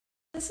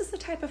this is the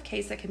type of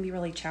case that can be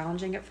really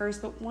challenging at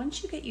first, but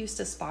once you get used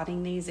to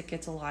spotting these, it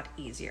gets a lot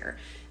easier.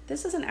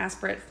 This is an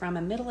aspirate from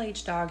a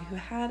middle-aged dog who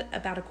had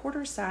about a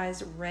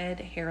quarter-size red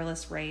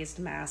hairless raised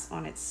mass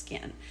on its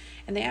skin.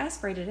 And they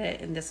aspirated it,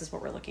 and this is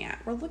what we're looking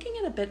at. We're looking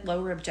at a bit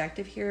lower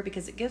objective here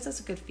because it gives us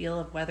a good feel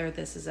of whether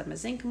this is a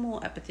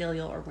mesenchymal,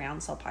 epithelial, or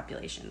round cell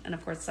population. And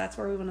of course, that's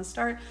where we want to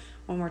start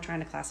when we're trying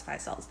to classify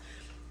cells.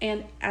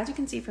 And as you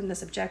can see from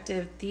this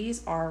objective,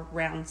 these are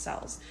round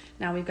cells.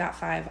 Now we've got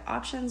 5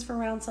 options for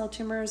round cell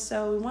tumors,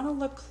 so we want to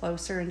look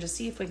closer and just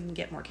see if we can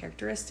get more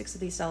characteristics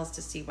of these cells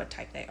to see what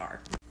type they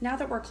are. Now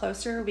that we're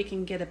closer, we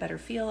can get a better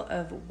feel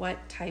of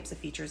what types of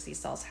features these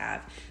cells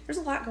have. There's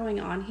a lot going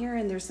on here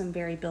and there's some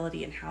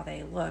variability in how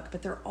they look,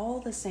 but they're all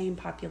the same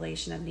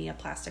population of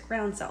neoplastic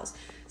round cells.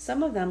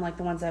 Some of them, like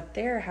the ones up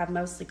there, have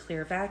mostly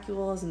clear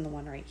vacuoles and the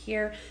one right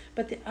here,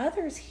 but the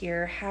others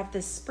here have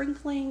this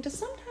sprinkling to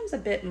sometimes a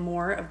bit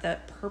more of the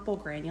purple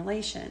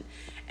granulation.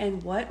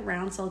 And what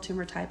round cell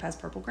tumor type has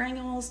purple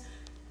granules?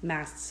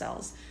 Mast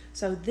cells.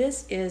 So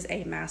this is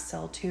a mast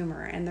cell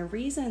tumor, and the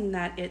reason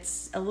that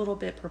it's a little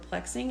bit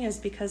perplexing is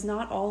because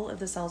not all of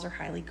the cells are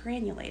highly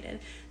granulated.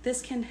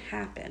 This can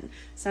happen.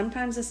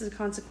 Sometimes this is a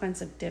consequence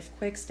of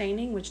Diff-Quick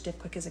staining, which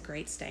Diff-Quick is a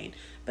great stain,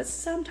 but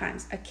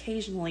sometimes,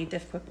 occasionally,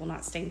 Diff-Quick will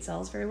not stain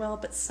cells very well,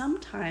 but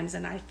sometimes,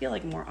 and I feel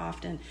like more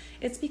often,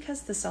 it's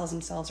because the cells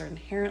themselves are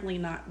inherently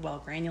not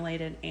well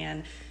granulated,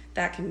 and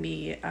that can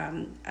be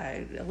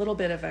a little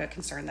bit of a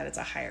concern that it's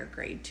a higher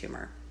grade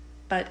tumor.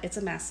 But it's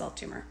a mast cell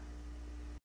tumor.